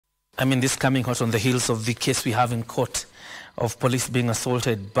I mean, this coming hot on the heels of the case we have in court of police being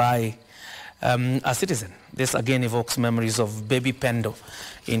assaulted by a citizen. This again evokes memories of baby Pendo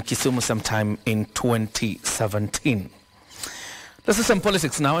in Kisumu sometime in 2017. This is some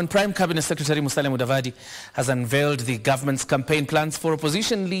politics now, and Prime Cabinet Secretary Musalia Mudavadi has unveiled the government's campaign plans for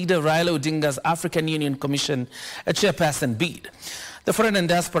opposition leader Raila Odinga's African Union Commission chairperson bid. The Foreign and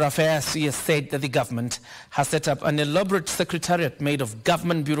Diaspora Affairs CS said that the government has set up an elaborate secretariat made of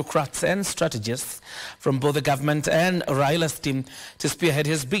government bureaucrats and strategists from both the government and Raila's team to spearhead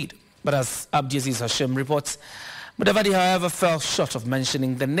his bid. But as Abdiaziz Hashim reports, Mudavadi, however, fell short of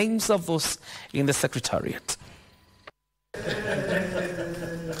mentioning the names of those in the secretariat.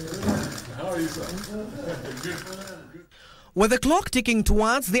 With the clock ticking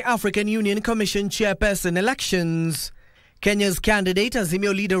towards the African Union Commission chairperson elections, Kenya's candidate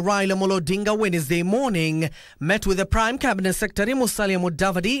Azimio leader Raila Odinga Wednesday morning met with the Prime Cabinet Secretary Musalia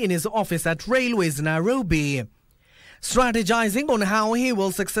Mudavadi in his office at Railways Nairobi, strategizing on how he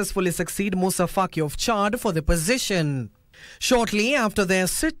will successfully succeed Musa Faki of Chad for the position. Shortly after their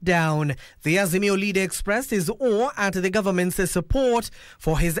sit-down, the Azimio leader expressed his awe at the government's support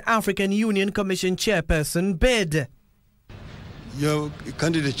for his African Union Commission chairperson bid. Your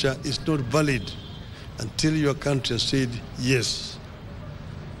candidature is not valid until your country has said yes.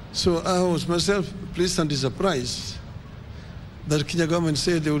 So I was myself pleasantly surprised that Kenya government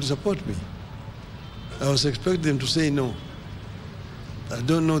said they would support me. I was expecting them to say no. I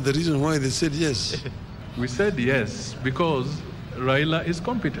don't know the reason why they said yes. We said yes because Raila is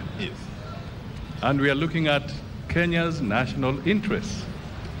competent. Yes. And we are looking at Kenya's national interests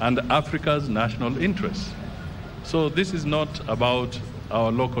and Africa's national interests. So this is not about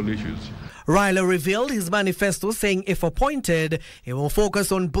our local issues. Raila revealed his manifesto saying if appointed, he will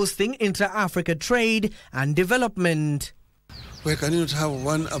focus on boosting inter-Africa trade and development. Why can you not have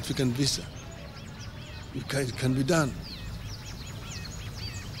one African visa? It can be done.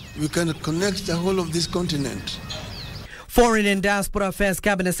 We can connect the whole of this continent. Foreign and Diaspora Affairs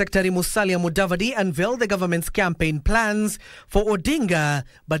Cabinet Secretary Musalia Mudavadi unveiled the government's campaign plans for Odinga,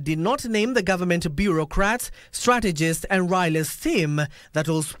 but did not name the government bureaucrats, strategists and Raila's team that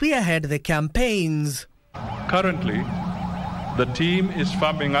will spearhead the campaigns. Currently, the team is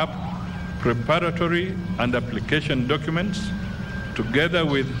firming up preparatory and application documents together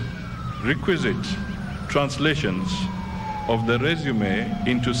with requisite translations of the resume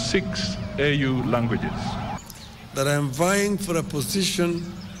into 6 AU languages. That I am vying for a position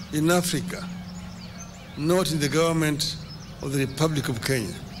in Africa, not in the government of the Republic of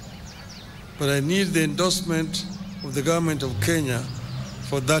Kenya. But I need the endorsement of the government of Kenya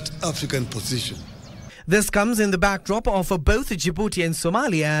for that African position. This comes in the backdrop of both Djibouti and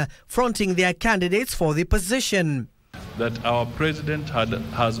Somalia fronting their candidates for the position. That our president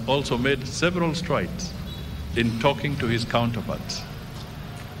has also made several strides in talking to his counterparts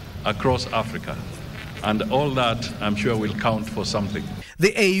across Africa. And all that, I'm sure, will count for something.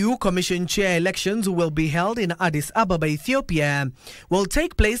 The AU Commission Chair elections will be held in Addis Ababa, Ethiopia, will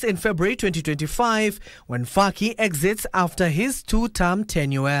take place in February 2025 when Faki exits after his 2-term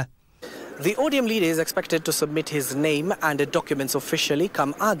tenure. The ODM leader is expected to submit his name and documents officially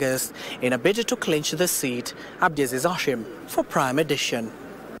come August in a bid to clinch the seat. Abdiaziz Hashim for Prime Edition.